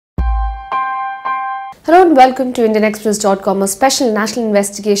Hello and welcome to IndianExpress.com. A special National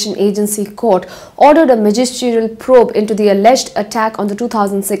Investigation Agency court ordered a magisterial probe into the alleged attack on the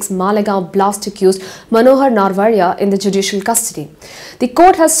 2006 Malegaon blast accused Manohar Narwariya in the judicial custody. The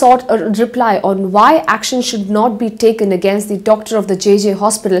court has sought a reply on why action should not be taken against the doctor of the JJ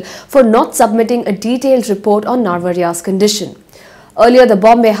hospital for not submitting a detailed report on Narwariya's condition. Earlier, the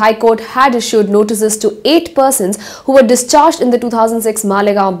Bombay High Court had issued notices to 8 persons who were discharged in the 2006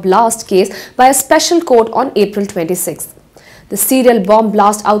 Malegaon blast case by a special court on April 26. The serial bomb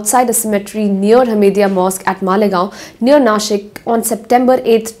blast outside a cemetery near Hamidia mosque at Malegaon, near Nashik, on September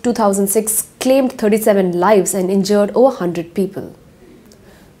 8, 2006 claimed 37 lives and injured over 100 people.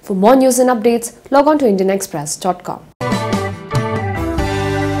 For more news and updates, log on to IndianExpress.com.